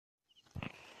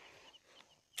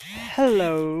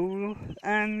Hello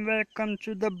and welcome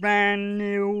to the brand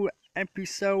new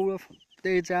episode of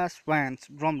Tejas Vans.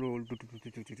 Drum roll.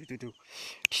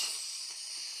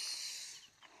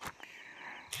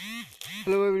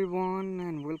 Hello everyone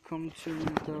and welcome to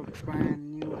the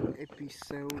brand new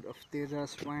episode of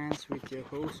Tejas Vans with your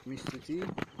host Mr. T.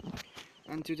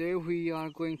 And today we are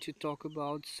going to talk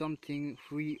about something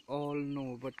we all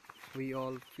know but we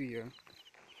all fear.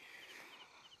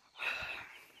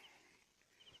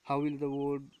 How will the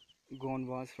world go on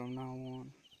was from now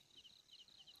on?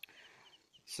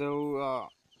 So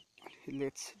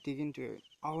let's dig into it.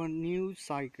 Our news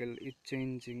cycle is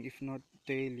changing, if not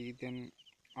daily, then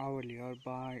hourly or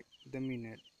by the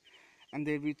minute. And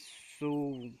there is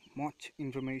so much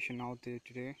information out there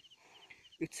today.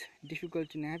 It's difficult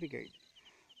to navigate.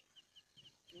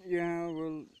 Yeah,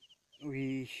 well,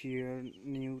 we hear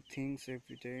new things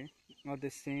every day, or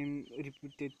the same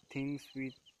repeated things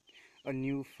with a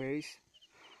new face.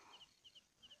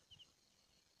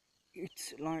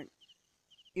 It's like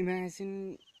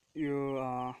imagine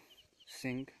your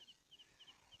sink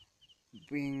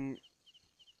being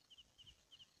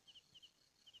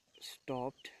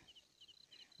stopped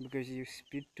because you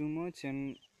spit too much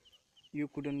and you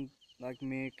couldn't like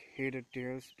make head or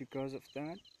tails because of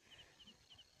that.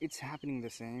 It's happening the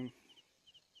same.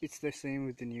 It's the same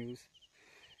with the news.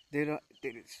 There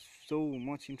is so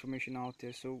much information out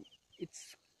there, so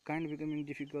it's kind of becoming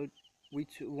difficult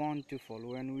which one to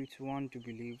follow and which one to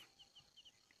believe.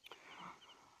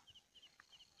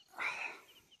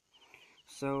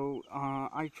 So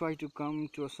I try to come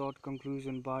to a short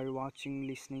conclusion by watching,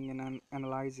 listening, and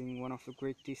analyzing one of the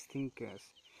greatest thinkers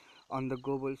on the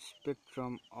global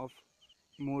spectrum of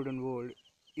modern world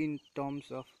in terms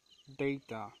of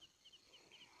data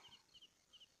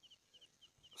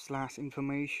slash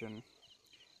information.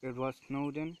 Edward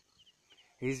Snowden,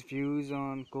 his views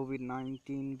on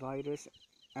covid-19 virus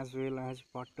as well as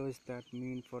what does that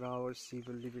mean for our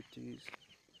civil liberties.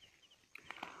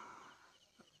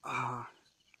 Ah,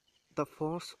 the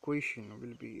first question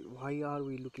will be, why are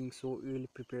we looking so ill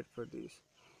prepared for this?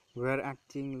 We're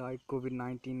acting like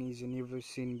covid-19 is a never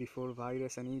seen before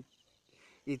virus and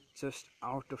it's just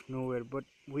out of nowhere, but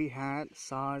we had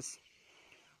SARS,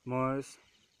 MERS,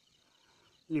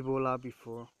 Ebola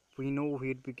before. We know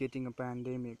we'd be getting a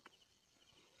pandemic.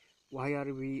 Why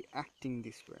are we acting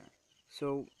this way?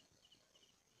 So,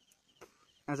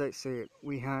 as I said,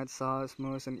 we had SARS,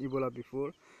 MERS, and Ebola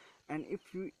before, and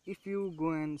if you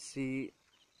go and see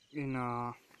in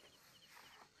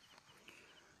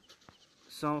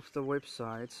some of the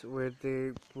websites where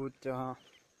they put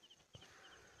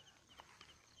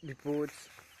reports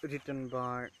written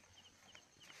by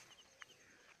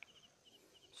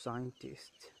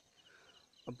scientists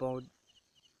about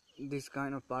this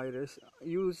kind of virus,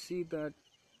 you see that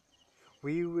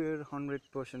we were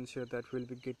 100% sure that we'll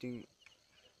be getting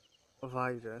a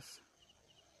virus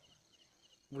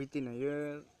within a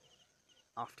year,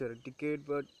 after a decade,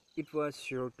 but it was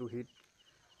sure to hit.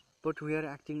 But we are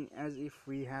acting as if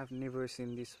we have never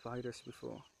seen this virus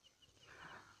before.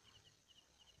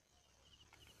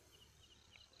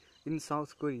 In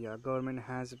South Korea, government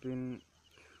has been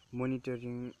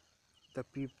monitoring the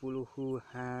people who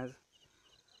has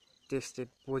tested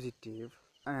positive,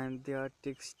 and they are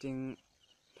texting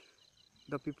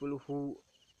the people who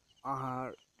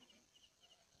are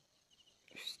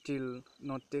still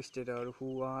not tested or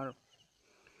who are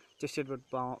tested but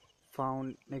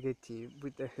found negative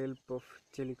with the help of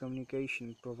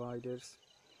telecommunication providers.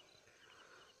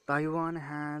 Taiwan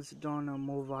has done a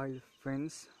mobile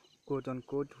fence, quote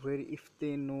unquote, where if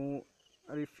they know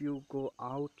or if you go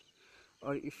out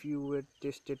or if you were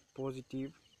tested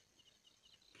positive,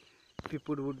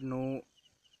 people would know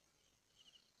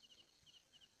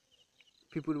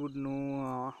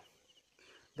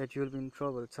that you'll be in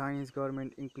trouble. Chinese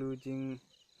government, including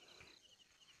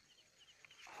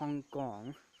Hong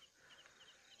Kong,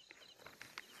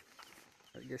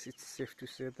 I guess it's safe to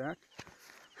say that,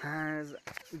 has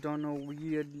done a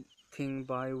weird thing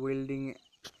by welding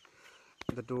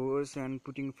the doors and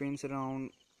putting fence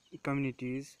around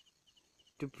communities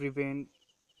to prevent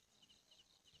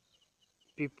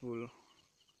people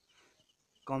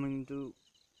coming into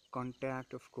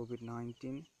contact of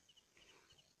covid-19.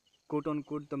 Quote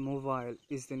unquote, the mobile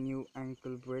is the new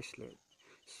ankle bracelet.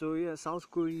 So yeah, South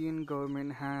Korean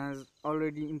government has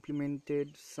already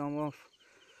implemented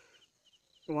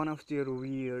one of their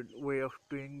weird way of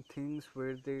doing things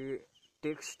where they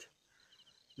text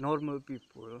normal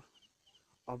people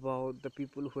about the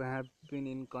people who have been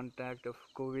in contact of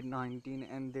covid-19,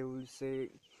 and they will say,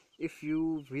 if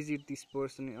you visit this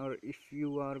person or if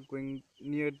you are going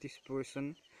near this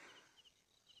person,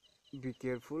 be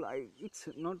careful. It's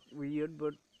not weird,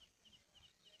 but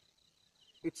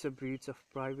it's a breach of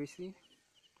privacy.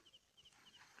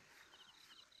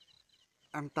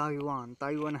 And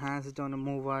Taiwan has done a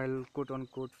mobile quote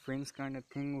unquote fence kind of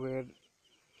thing where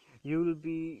you will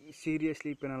be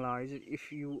seriously penalized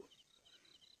if you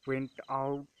went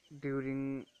out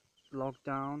during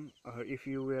lockdown, or if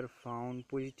you were found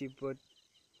positive but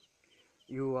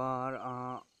you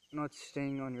are not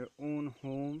staying on your own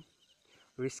home,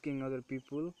 risking other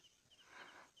people.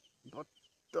 But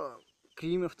the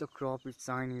cream of the crop is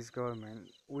Chinese government,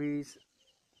 which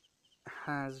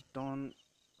has done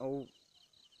a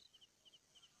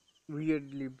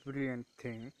weirdly brilliant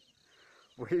thing,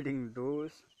 building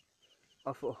doors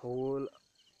of a whole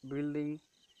building,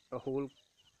 a whole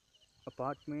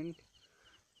apartment,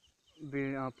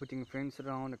 putting fence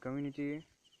around a community.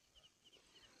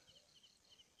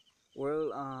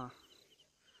 Well,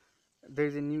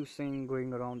 there's a new saying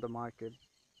going around the market,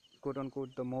 quote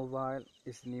unquote, the mobile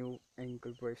is new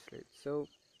ankle bracelet. So,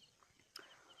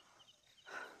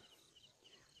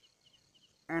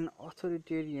 an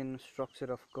authoritarian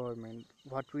structure of government,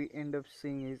 what we end up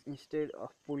seeing is instead of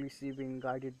policy being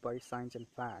guided by science and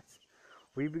facts,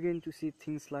 we begin to see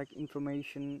things like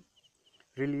information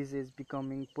releases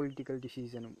becoming political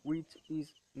decision, which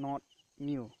is not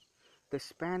new. The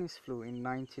Spanish flu in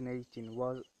 1918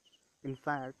 was in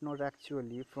fact not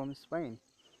actually from Spain.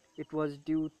 It was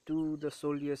due to the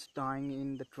soldiers dying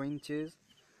in the trenches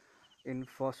in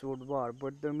First World War,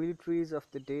 but the militaries of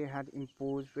the day had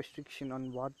imposed restriction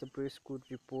on what the press could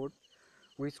report,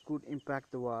 which could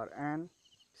impact the war, and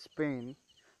Spain,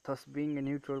 thus being a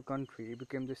neutral country,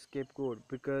 became the scapegoat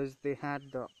because they had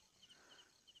the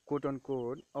quote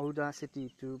unquote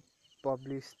audacity to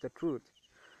publish the truth.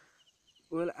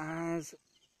 Well, as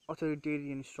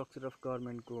authoritarian structure of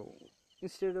government go,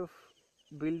 instead of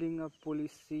building a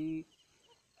policy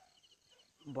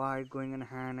by going in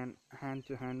hand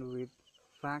to hand with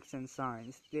facts and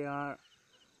science, they are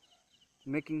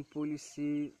making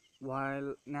policy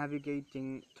while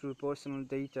navigating through personal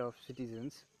data of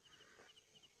citizens,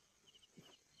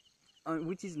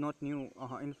 which is not new.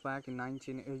 In fact, in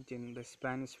 1918, the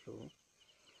Spanish flu,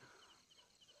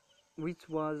 which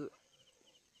was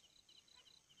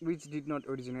which did not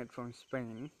originate from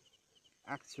Spain,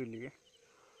 actually,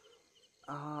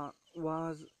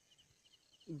 was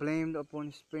blamed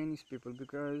upon Spanish people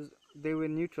because they were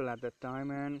neutral at that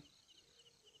time and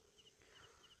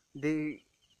they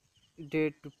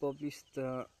dared to publish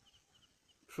the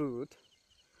truth,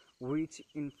 which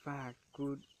in fact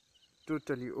could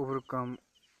totally overcome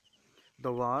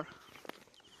the war.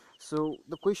 So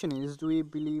the question is, do we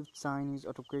believe Chinese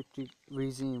autocratic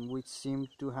regime which seem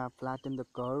to have flattened the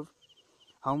curve?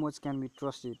 How much can we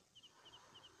trust it?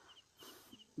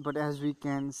 But as we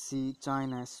can see,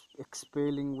 China is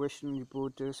expelling Western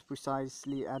reporters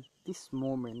precisely at this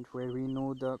moment where we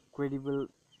know the credible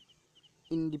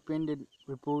independent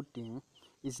reporting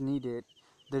is needed.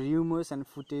 The rumors and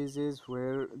footages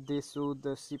where they show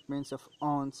the shipments of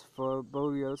ants for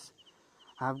burials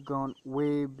have gone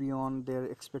way beyond their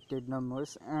expected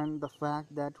numbers, and the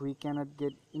fact that we cannot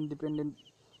get independent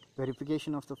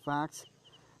verification of the facts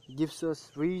gives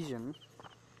us reason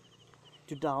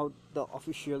to doubt the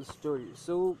official story.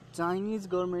 So Chinese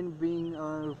government being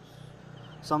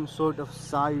some sort of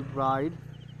side bride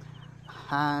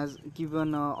has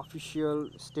given an official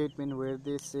statement where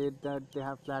they said that they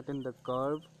have flattened the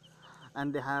curve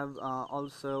and they have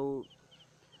also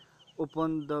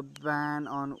opened the ban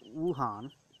on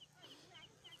Wuhan.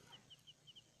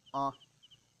 Uh,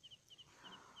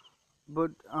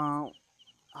 but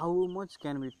how much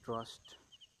can we trust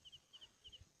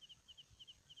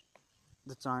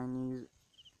the Chinese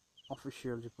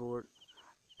official report?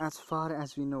 As far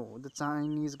as we know, the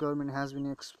Chinese government has been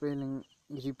expelling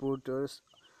reporters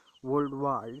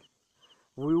worldwide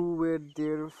who were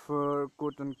there for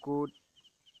quote unquote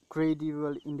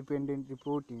credible independent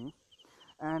reporting,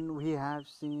 and we have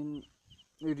seen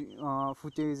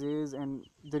footages and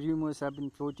the rumors have been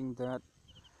floating that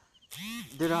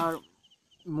there are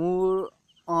more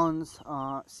arms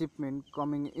shipment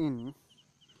coming in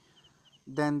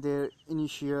than their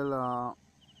initial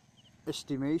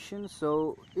estimation.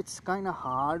 So it's kind of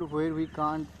hard where we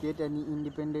can't get any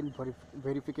independent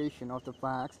verification of the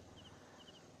facts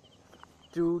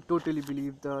to totally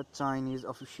believe the Chinese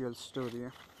official story.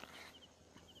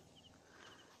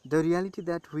 The reality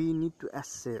that we need to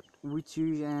accept, which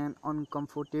is an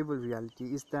uncomfortable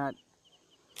reality, is that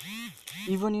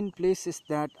even in places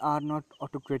that are not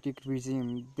autocratic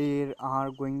regime, there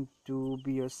are going to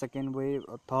be a second wave,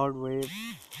 a third wave,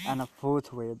 and a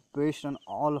fourth wave based on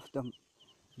all of the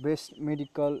best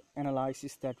medical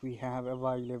analysis that we have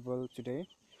available today.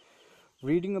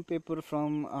 Reading a paper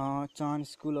from Chan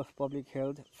School of Public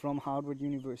Health from Harvard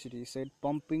University said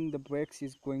pumping the brakes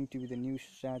is going to be the new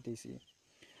strategy.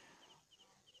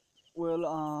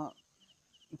 Well,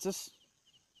 just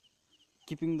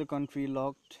keeping the country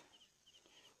locked,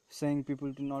 saying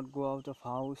people do not go out of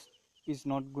house is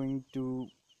not going to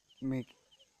make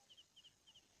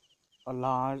a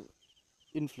large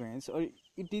influence, or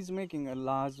it is making a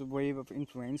large wave of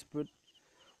influence, but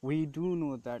we do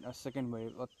know that a second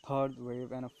wave, a third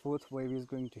wave, and a fourth wave is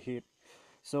going to hit.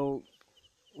 So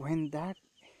when that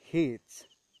hits,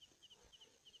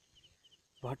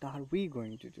 what are we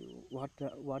going to do? What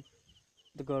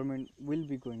the government will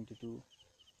be going to do?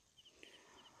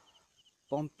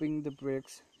 Pumping the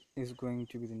brakes is going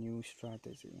to be the new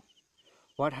strategy.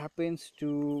 What happens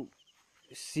to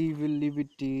civil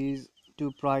liberties,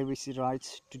 to privacy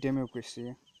rights, to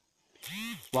democracy?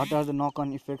 What are the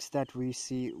knock-on effects that we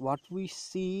see? What we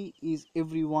see is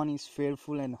everyone is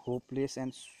fearful and hopeless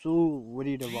and so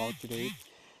worried about today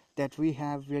that we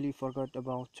have really forgot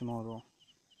about tomorrow.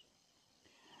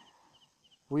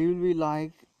 We will be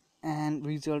like an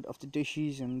result of the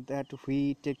decision that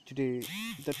we take today.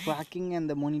 The tracking and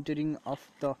the monitoring of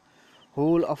the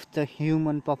whole of the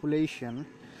human population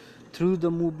through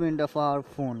the movement of our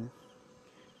phone.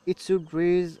 It should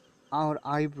raise our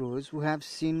eyebrows. We have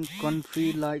seen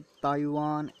countries like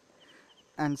Taiwan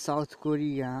and South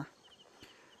Korea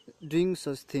doing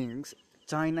such things.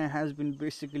 China has been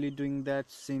basically doing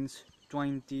that since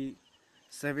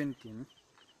 2017,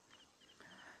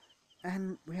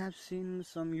 and we have seen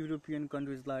some European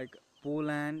countries like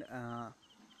Poland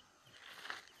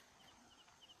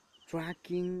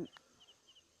tracking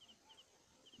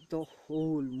the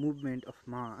whole movement of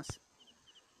mass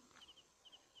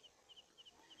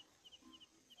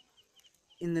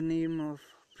in the name of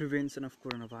prevention of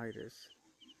coronavirus.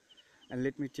 And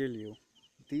let me tell you,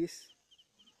 this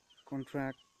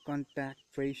contact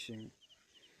tracing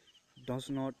does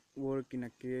not work in a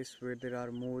case where there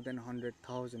are more than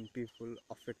 100,000 people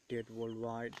affected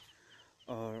worldwide,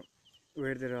 or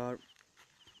where there are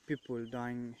people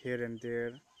dying here and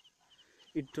there.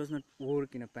 It does not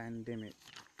work in a pandemic.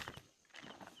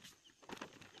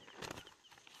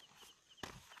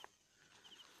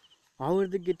 How are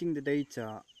they getting the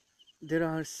data? There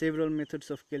are several methods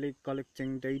of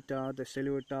collecting data. The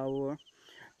cellular tower,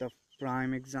 the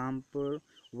prime example,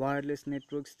 wireless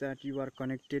networks that you are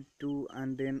connected to,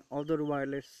 and then other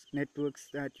wireless networks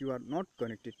that you are not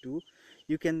connected to.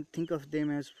 You can think of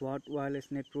them as what wireless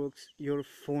networks your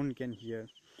phone can hear.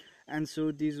 And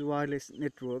so these wireless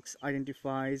networks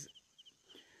identifies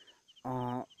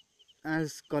uh,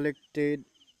 as collected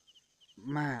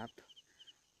map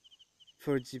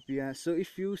for GPS. So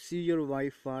if you see your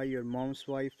Wi-Fi, your mom's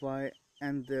Wi-Fi,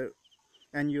 and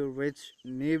your rich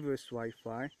neighbor's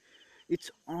Wi-Fi, it's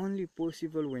only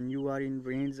possible when you are in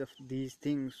range of these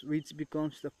things, which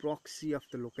becomes the proxy of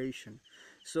the location.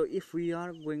 So if we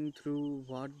are going through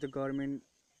what the government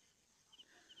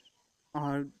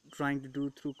are trying to do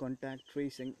through contact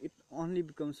tracing, it only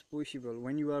becomes possible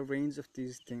when you are range of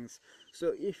these things.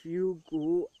 So if you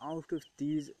go out of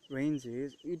these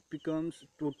ranges, it becomes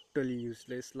totally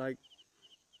useless, like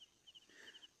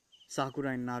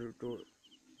Sakura and Naruto.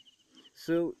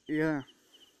 So yeah,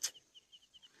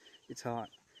 it's hard.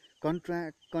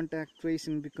 Contact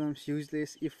tracing becomes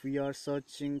useless if we are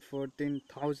searching for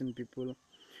 10,000 people,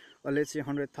 or let's say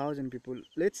 100,000 people,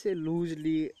 let's say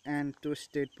loosely, and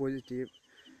tested positive,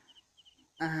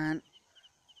 and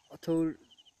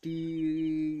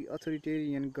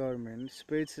authoritarian government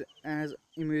spreads as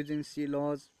emergency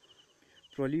laws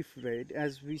proliferate.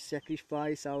 As we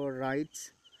sacrifice our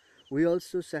rights, we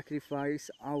also sacrifice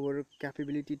our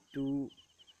capability to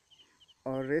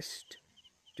arrest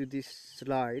to this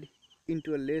slide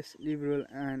into a less liberal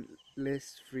and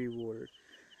less free world.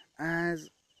 As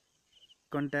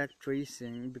contact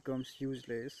tracing becomes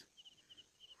useless,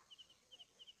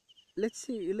 let's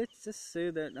just say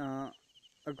that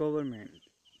a government,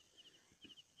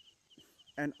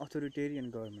 an authoritarian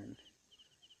government,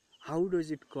 how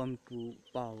does it come to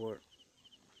power?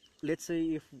 Let's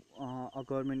say if a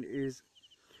government is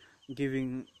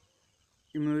giving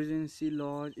emergency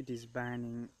laws, it is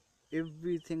banning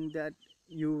everything that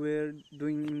you were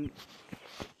doing in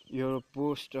your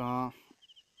post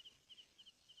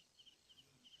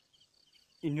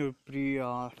in your pre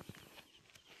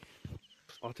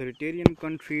authoritarian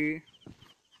country.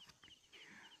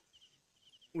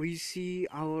 We see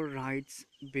our rights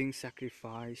being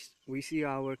sacrificed, we see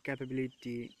our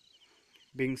capability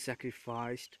being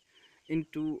sacrificed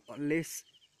into a less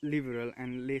liberal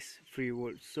and less free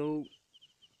world. So,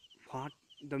 what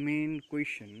the main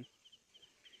question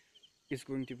is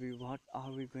going to be, what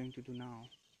are we going to do now?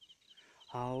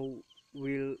 How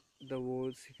will the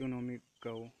world's economy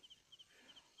go?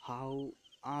 How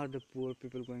are the poor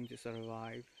people going to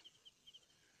survive?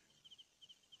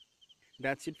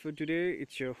 That's it for today.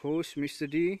 It's your host, Mr.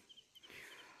 D,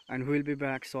 and we'll be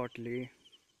back shortly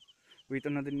with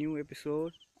another new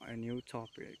episode, a new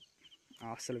topic.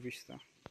 Hasta la vista.